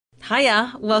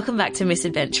Hiya, welcome back to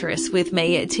Misadventurous with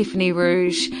me, Tiffany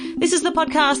Rouge. This is the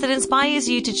podcast that inspires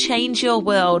you to change your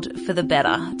world for the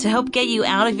better, to help get you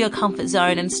out of your comfort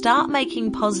zone and start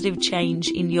making positive change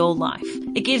in your life.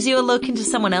 It gives you a look into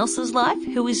someone else's life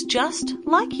who is just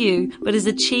like you, but has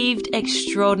achieved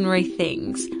extraordinary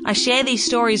things. I share these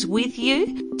stories with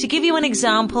you to give you an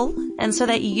example and so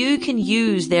that you can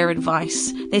use their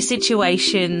advice, their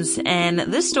situations, and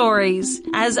the stories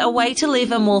as a way to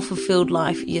live a more fulfilled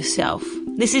life yourself.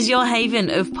 This is your haven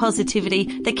of positivity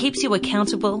that keeps you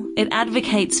accountable. It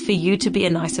advocates for you to be a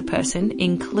nicer person,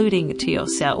 including to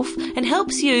yourself, and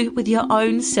helps you with your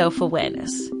own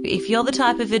self-awareness. If you're the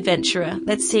type of adventurer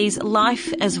that sees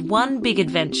life as one big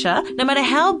adventure, no matter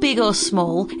how big or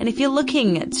small, and if you're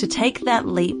looking to take that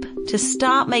leap to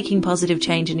start making positive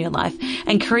change in your life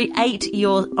and create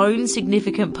your own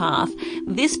significant path,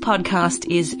 this podcast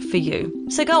is for you.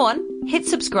 So go on, hit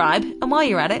subscribe, and while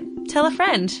you're at it, tell a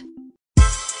friend.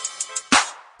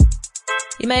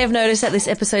 You may have noticed that this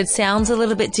episode sounds a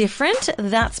little bit different.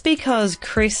 That's because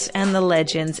Chris and the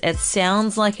legends at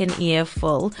Sounds Like an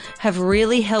Earful have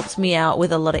really helped me out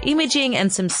with a lot of imaging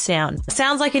and some sound.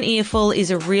 Sounds Like an Earful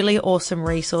is a really awesome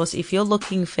resource if you're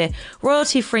looking for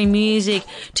royalty-free music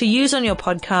to use on your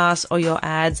podcast or your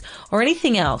ads or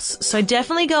anything else. So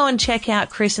definitely go and check out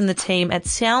Chris and the team at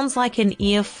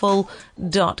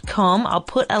soundslikeanearful.com. I'll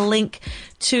put a link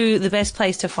to the best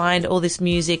place to find all this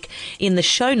music in the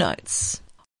show notes.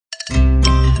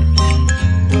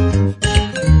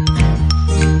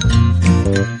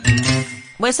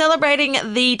 We're celebrating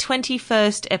the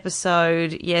 21st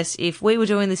episode. Yes, if we were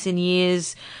doing this in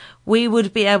years, we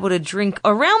would be able to drink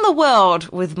around the world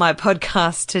with my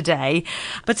podcast today.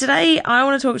 But today I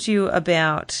want to talk to you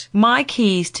about my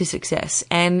keys to success.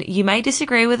 And you may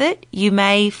disagree with it. You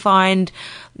may find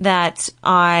that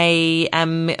I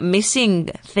am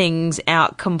missing things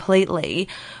out completely.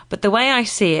 But the way I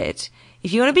see it,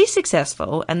 if you want to be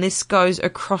successful, and this goes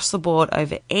across the board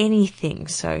over anything,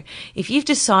 so if you've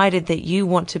decided that you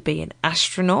want to be an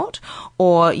astronaut,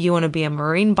 or you want to be a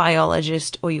marine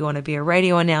biologist, or you want to be a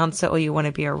radio announcer, or you want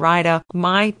to be a writer,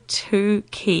 my two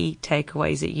key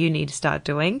takeaways that you need to start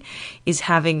doing is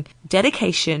having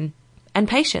dedication and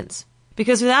patience.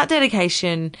 Because without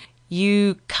dedication,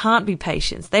 you can't be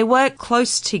patient. They work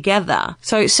close together.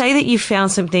 So say that you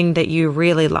found something that you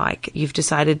really like. You've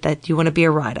decided that you want to be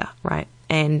a writer, right?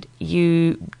 And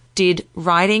you did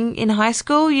writing in high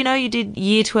school. You know, you did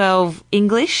year 12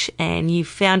 English and you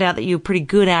found out that you were pretty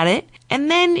good at it.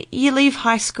 And then you leave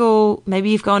high school, maybe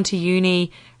you've gone to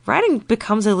uni. Writing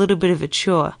becomes a little bit of a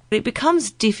chore. It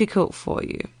becomes difficult for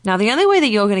you. Now, the only way that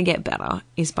you're going to get better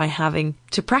is by having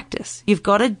to practice. You've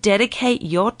got to dedicate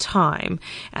your time.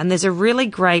 And there's a really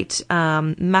great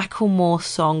Macklemore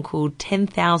song called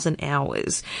 10,000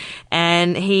 Hours.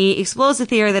 And he explores the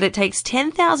theory that it takes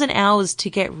 10,000 hours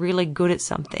to get really good at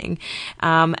something.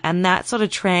 And that sort of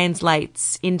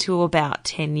translates into about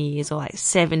 10 years or like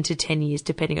 7 to 10 years,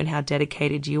 depending on how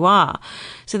dedicated you are.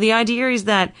 So the idea is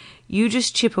that you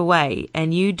just chip away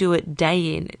and you do it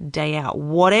day in, day out,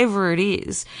 whatever it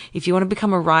is. If you want to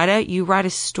become a writer, you write a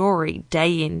story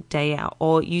day in, day out,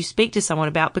 or you speak to someone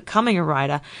about becoming a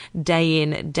writer day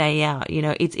in, day out. You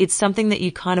know, it's something that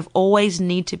you kind of always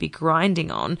need to be grinding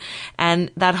on.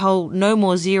 And that whole No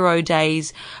More 0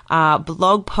 Days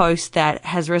blog post that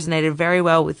has resonated very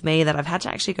well with me, that I've had to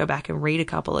actually go back and read a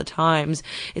couple of times.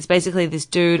 It's basically this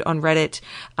dude on Reddit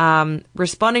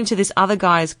responding to this other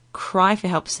guy's cry for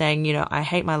help, saying, you know, I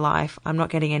hate my life, I'm not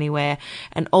getting anywhere.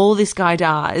 And all this guy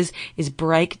does is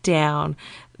break down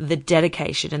the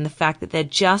dedication and the fact that there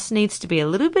just needs to be a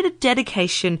little bit of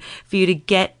dedication for you to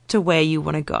get to where you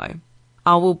want to go.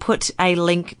 I will put a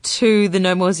link to the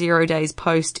No More 0 Days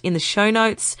post in the show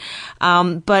notes.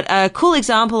 But a cool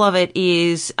example of it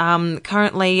is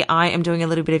currently I am doing a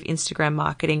little bit of Instagram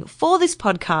marketing for this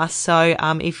podcast. So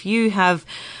if you have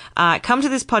come to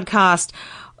this podcast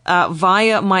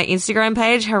via my Instagram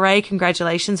page, hooray,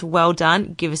 congratulations, well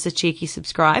done. Give us a cheeky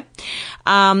subscribe.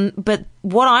 But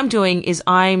what I'm doing is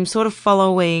I'm sort of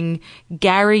following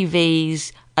Gary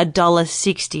V's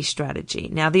 $1.60 strategy.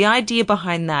 Now, the idea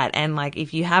behind that, and like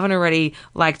if you haven't already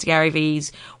liked Gary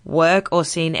V's work or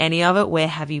seen any of it, where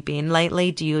have you been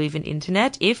lately? Do you even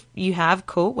internet? If you have,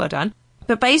 cool, well done.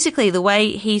 But basically the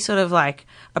way he sort of like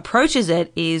approaches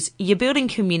it is you're building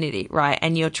community, right?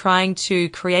 And you're trying to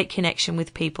create connection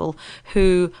with people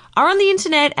who are on the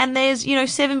internet, and there's,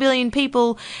 7 billion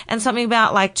people and something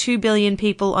about like 2 billion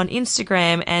people on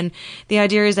Instagram. And the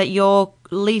idea is that you're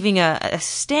leaving a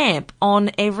stamp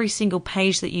on every single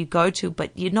page that you go to,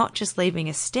 but you're not just leaving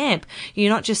a stamp.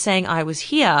 You're not just saying, I was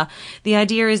here. The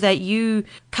idea is that you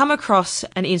come across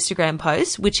an Instagram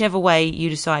post, whichever way you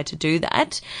decide to do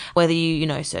that, whether you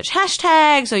search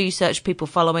hashtags or you search people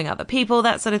following other people,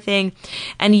 that sort of thing,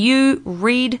 and you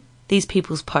read these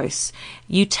people's posts.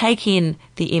 You take in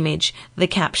the image, the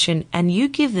caption, and you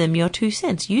give them your 2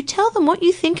 cents. You tell them what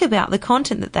you think about the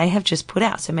content that they have just put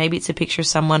out. So maybe it's a picture of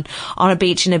someone on a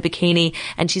beach in a bikini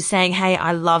and she's saying, hey,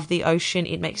 I love the ocean.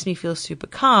 It makes me feel super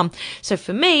calm. So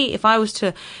for me, if I was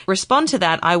to respond to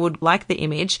that, I would like the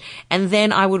image and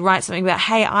then I would write something about,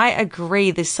 hey, I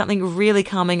agree. There's something really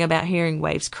calming about hearing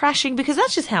waves crashing because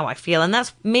that's just how I feel. And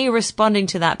that's me responding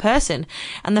to that person.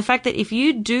 And the fact that if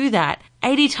you do that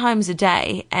 80 times a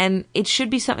day, and it should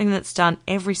be something that's done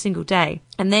every single day.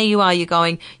 And there you are,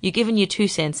 you're giving your 2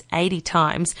 cents 80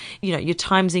 times, you're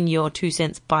timesing your 2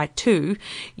 cents by 2.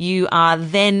 You are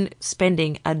then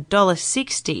spending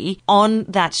 $1.60 on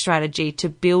that strategy to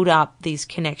build up these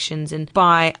connections. And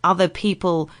by other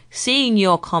people seeing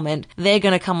your comment, they're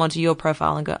going to come onto your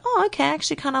profile and go, oh, okay, I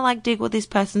actually kind of dig what this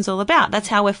person's all about. That's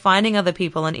how we're finding other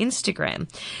people on Instagram.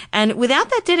 And without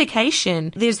that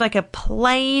dedication, there's a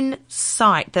plain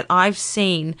sight that I've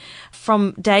seen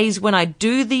from days when I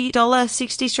do the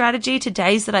 $1.60 strategy to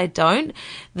days that I don't.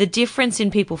 The difference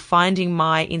in people finding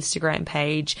my Instagram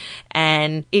page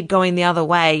and it going the other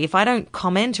way. If I don't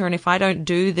comment or if I don't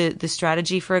do the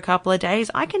strategy for a couple of days,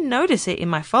 I can notice it in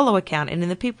my follow account and in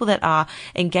the people that are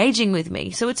engaging with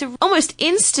me. So it's an almost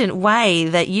instant way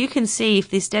that you can see if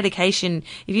this dedication,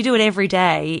 if you do it every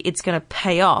day, it's going to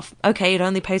pay off. Okay, it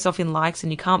only pays off in likes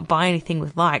and you can't buy anything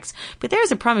with likes. But there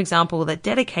is a prime example that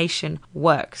dedication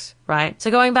works. Right?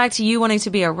 So going back to you wanting to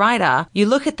be a writer, you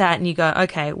look at that and you go,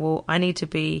 okay, well, I need to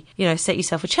be, set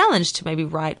yourself a challenge to maybe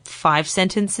write 5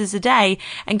 sentences a day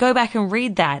and go back and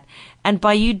read that. And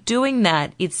by you doing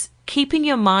that, it's keeping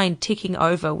your mind ticking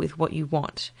over with what you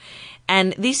want.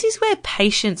 And this is where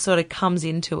patience sort of comes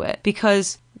into it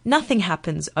because nothing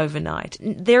happens overnight.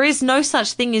 There is no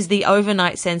such thing as the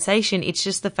overnight sensation. It's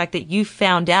just the fact that you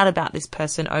found out about this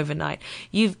person overnight.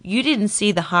 You didn't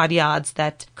see the hard yards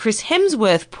that Chris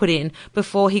Hemsworth put in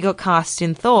before he got cast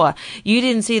in Thor. You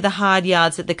didn't see the hard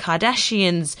yards that the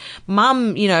Kardashians'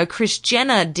 mum, Kris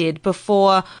Jenner did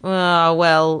before,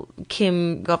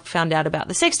 Kim got found out about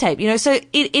the sex tape. So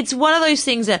it's one of those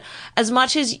things that as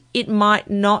much as it might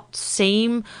not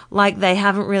seem like they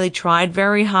haven't really tried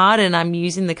very hard, and I'm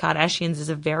using the Kardashians is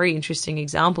a very interesting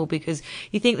example because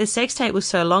you think the sex tape was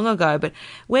so long ago, but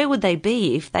where would they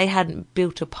be if they hadn't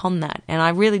built upon that? And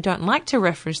I really don't like to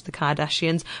reference the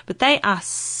Kardashians, but they are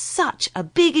such a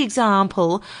big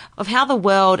example of how the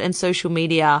world and social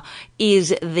media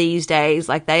is these days.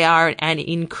 They are an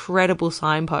incredible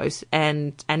signpost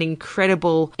and an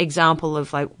incredible example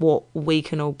of what we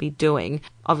can all be doing.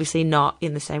 Obviously not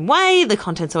in the same way. The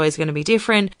content's always going to be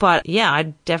different. But yeah, I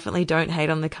definitely don't hate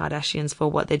on the Kardashians for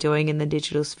what they're doing in the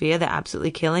digital sphere. They're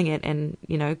absolutely killing it and,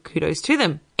 kudos to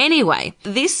them. Anyway,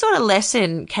 this sort of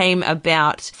lesson came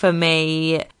about for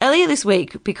me earlier this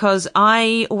week because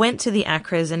I went to the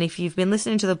ACRAs, and if you've been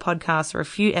listening to the podcast or a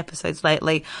few episodes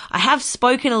lately, I have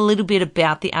spoken a little bit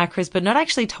about the ACRAs, but not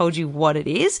actually told you what it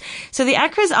is. So the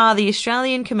ACRAs are the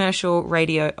Australian Commercial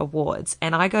Radio Awards,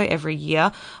 and I go every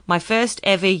year. My first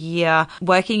ever year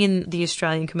working in the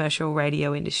Australian commercial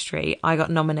radio industry, I got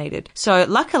nominated. So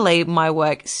luckily, my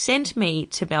work sent me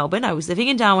to Melbourne. I was living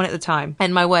in Darwin at the time,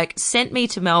 and my work sent me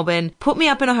to Melbourne, put me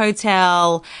up in a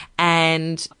hotel,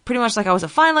 and pretty much I was a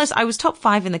finalist. I was top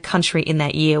 5 in the country in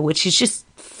that year, which is just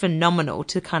phenomenal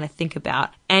to kind of think about.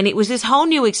 And it was this whole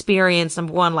new experience.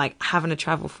 Number one, having to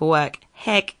travel for work.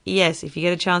 Heck, yes, if you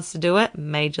get a chance to do it,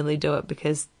 majorly do it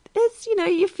because it's,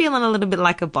 you're feeling a little bit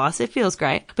like a boss. It feels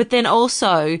great. But then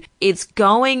also it's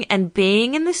going and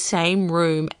being in the same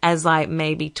room as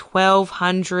maybe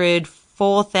 1,200,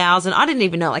 4,000. I didn't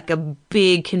even know, a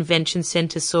big convention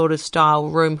center sort of style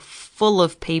room full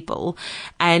of people,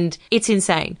 and it's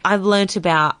insane. I've learnt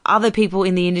about other people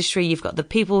in the industry. You've got the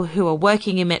people who are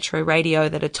working in metro radio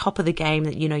that are top of the game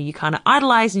that, you kind of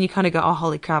idolize and you kind of go, oh,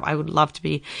 holy crap, I would love to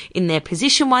be in their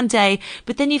position one day.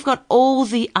 But then you've got all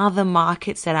the other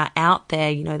markets that are out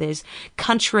there. There's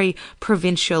country,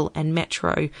 provincial and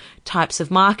metro types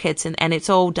of markets, and it's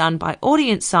all done by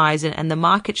audience size and the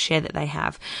market share that they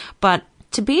have. But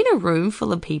to be in a room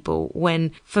full of people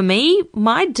when, for me,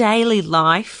 my daily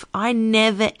life, I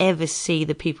never ever see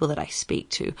the people that I speak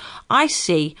to. I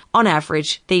see, on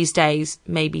average, these days,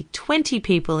 maybe 20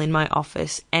 people in my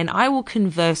office, and I will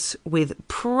converse with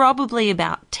probably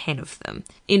about 10 of them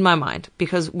in my mind,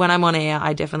 because when I'm on air,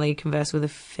 I definitely converse with a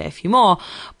fair few more.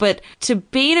 But to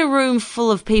be in a room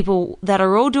full of people that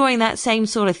are all doing that same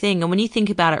sort of thing, and when you think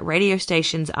about it, radio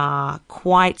stations are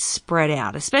quite spread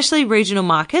out, especially regional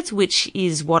markets, which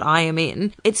is what I am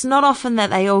in. It's not often that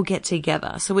they all get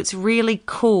together. So it's really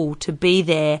cool to be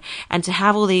there and to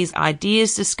have all these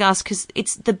ideas discussed, because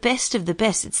it's the best of the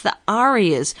best. It's the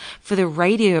arias for the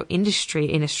radio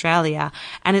industry in Australia.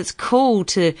 And it's cool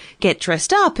to get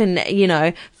dressed up and,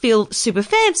 feel super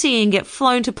fancy and get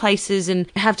flown to places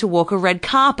and have to walk a red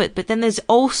carpet. But then there's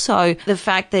also the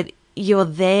fact that you're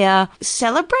there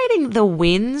celebrating the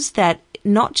wins that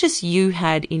not just you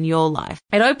had in your life.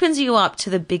 It opens you up to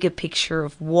the bigger picture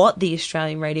of what the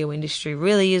Australian radio industry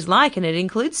really is like, and it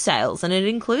includes sales and it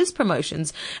includes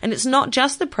promotions, and it's not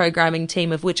just the programming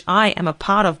team, of which I am a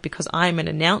part of because I'm an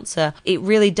announcer. It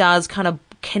really does kind of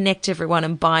connect everyone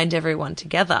and bind everyone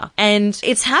together. And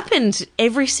it's happened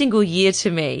every single year to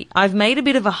me. I've made a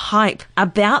bit of a hype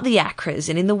about the ACRAs,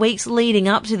 and in the weeks leading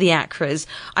up to the ACRAs,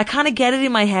 I kind of get it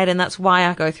in my head, and that's why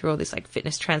I go through all this like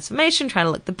fitness transformation, trying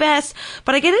to look the best.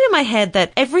 But I get it in my head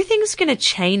that everything's going to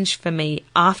change for me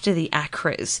after the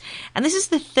ACRAs. And this is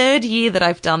the third year that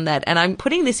I've done that, and I'm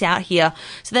putting this out here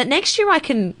so that next year I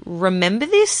can remember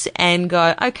this and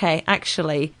go, okay,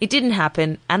 actually, it didn't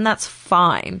happen, and that's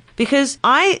fine. Because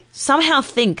I somehow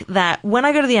think that when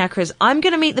I go to the ACRAs, I'm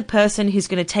going to meet the person who's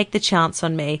going to take the chance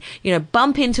on me,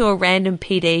 bump into a random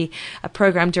PD, a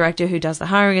program director who does the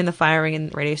hiring and the firing in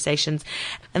radio stations,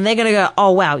 and they're going to go,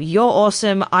 oh, wow, you're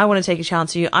awesome. I want to take a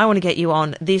chance on you. I want to get you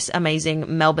on this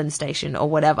amazing Melbourne station or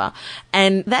whatever.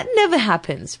 And that never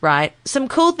happens, right? Some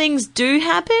cool things do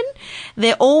happen.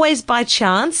 They're always by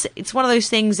chance. It's one of those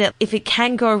things that if it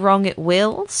can go wrong, it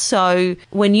will. So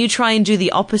when you try and do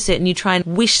the opposite and you try and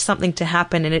wish something to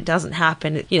happen and it doesn't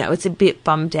happen, it's a bit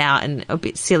bummed out and a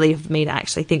bit silly of me to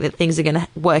actually think that things are going to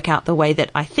work out the way that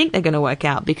I think they're going to work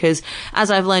out, because as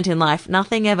I've learned in life,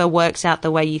 nothing ever works out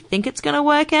the way you think it's going to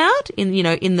work out in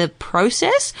the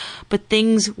process, but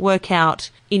things work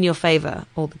out in your favor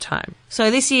all the time.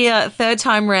 So this year, third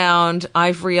time round,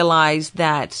 I've realized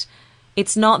that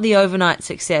it's not the overnight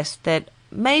success that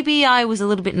maybe I was a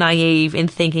little bit naive in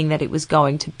thinking that it was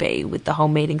going to be, with the whole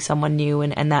meeting someone new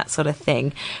and that sort of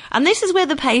thing. And this is where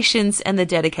the patience and the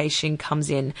dedication comes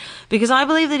in, because I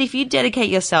believe that if you dedicate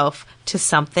yourself to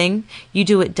something, you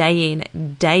do it day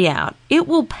in, day out, it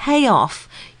will pay off.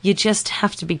 You just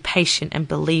have to be patient and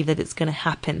believe that it's going to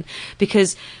happen,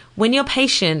 because when you're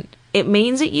patient, it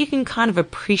means that you can kind of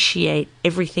appreciate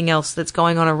everything else that's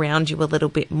going on around you a little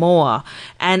bit more.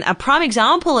 And a prime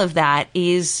example of that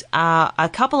is a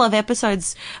couple of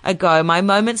episodes ago, my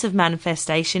Moments of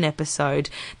Manifestation episode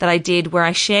that I did, where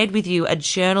I shared with you a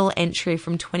journal entry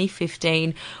from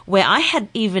 2015 where I had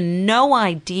even no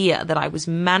idea that I was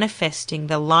manifesting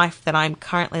the life that I'm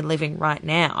currently living right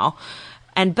now.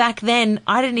 And back then,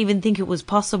 I didn't even think it was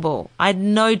possible. I had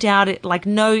no doubt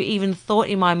no even thought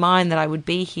in my mind that I would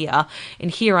be here. And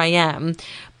here I am.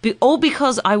 All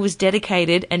because I was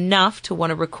dedicated enough to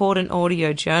want to record an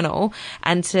audio journal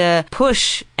and to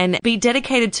push and be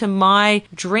dedicated to my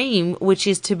dream, which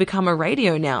is to become a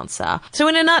radio announcer. So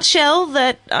in a nutshell,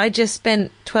 that I just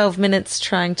spent 12 minutes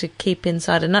trying to keep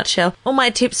inside a nutshell, all my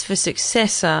tips for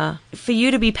success are for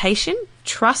you to be patient.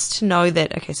 Trust to know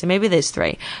that, okay, so maybe there's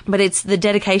three, but it's the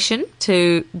dedication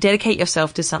to dedicate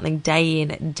yourself to something day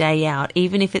in, day out,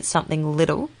 even if it's something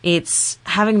little. It's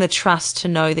having the trust to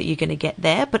know that you're going to get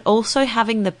there, but also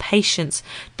having the patience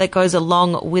that goes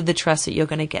along with the trust that you're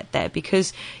going to get there,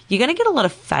 because you're going to get a lot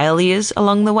of failures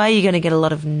along the way. You're going to get a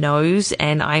lot of no's,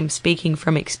 and I'm speaking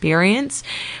from experience.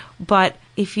 But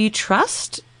if you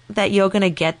trust that you're going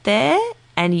to get there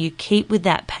and you keep with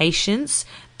that patience,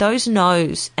 those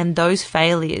no's and those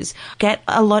failures get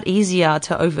a lot easier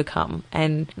to overcome.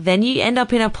 And then you end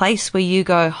up in a place where you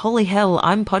go, holy hell,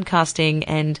 I'm podcasting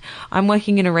and I'm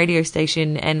working in a radio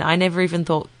station and I never even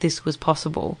thought this was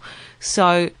possible.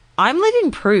 So I'm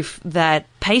living proof that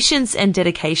patience and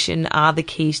dedication are the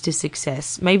keys to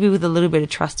success, maybe with a little bit of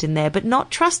trust in there, but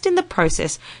not trust in the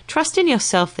process. Trust in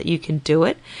yourself that you can do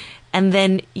it, and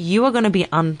then you are going to be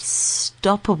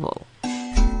unstoppable.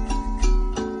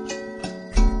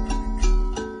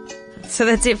 So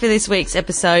that's it for this week's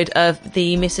episode of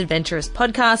the Misadventurous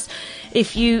podcast.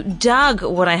 If you dug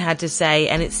what I had to say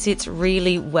and it sits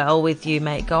really well with you,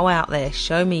 mate, go out there,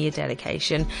 show me your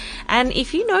dedication. And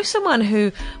if you know someone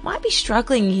who might be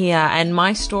struggling here and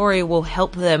my story will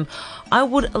help them, I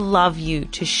would love you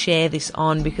to share this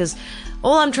on, because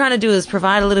all I'm trying to do is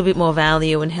provide a little bit more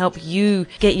value and help you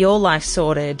get your life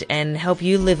sorted and help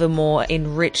you live a more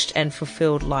enriched and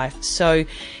fulfilled life. So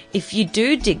if you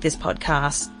do dig this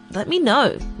podcast, let me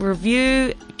know.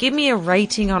 Review, give me a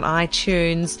rating on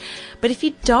iTunes. But if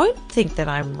you don't think that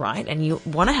I'm right and you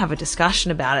want to have a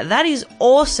discussion about it, that is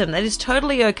awesome. That is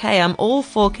totally okay. I'm all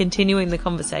for continuing the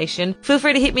conversation. Feel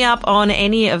free to hit me up on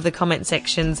any of the comment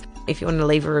sections. If you want to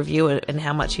leave a review and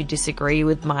how much you disagree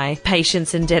with my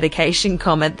patience and dedication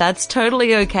comment, that's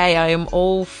totally okay. I am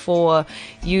all for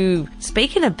you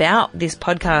speaking about this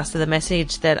podcast and the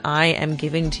message that I am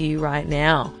giving to you right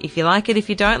now. If you like it, if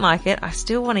you don't like it, I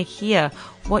still want to hear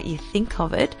what you think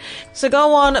of it. So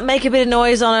go on, make a bit of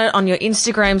noise on it on your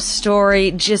Instagram story.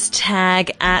 Just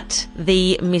tag at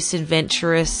the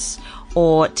Misadventurous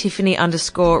or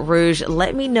Tiffany_Rouge.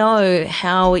 Let me know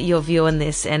how you're viewing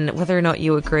this and whether or not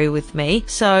you agree with me.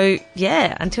 So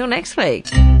yeah, until next week.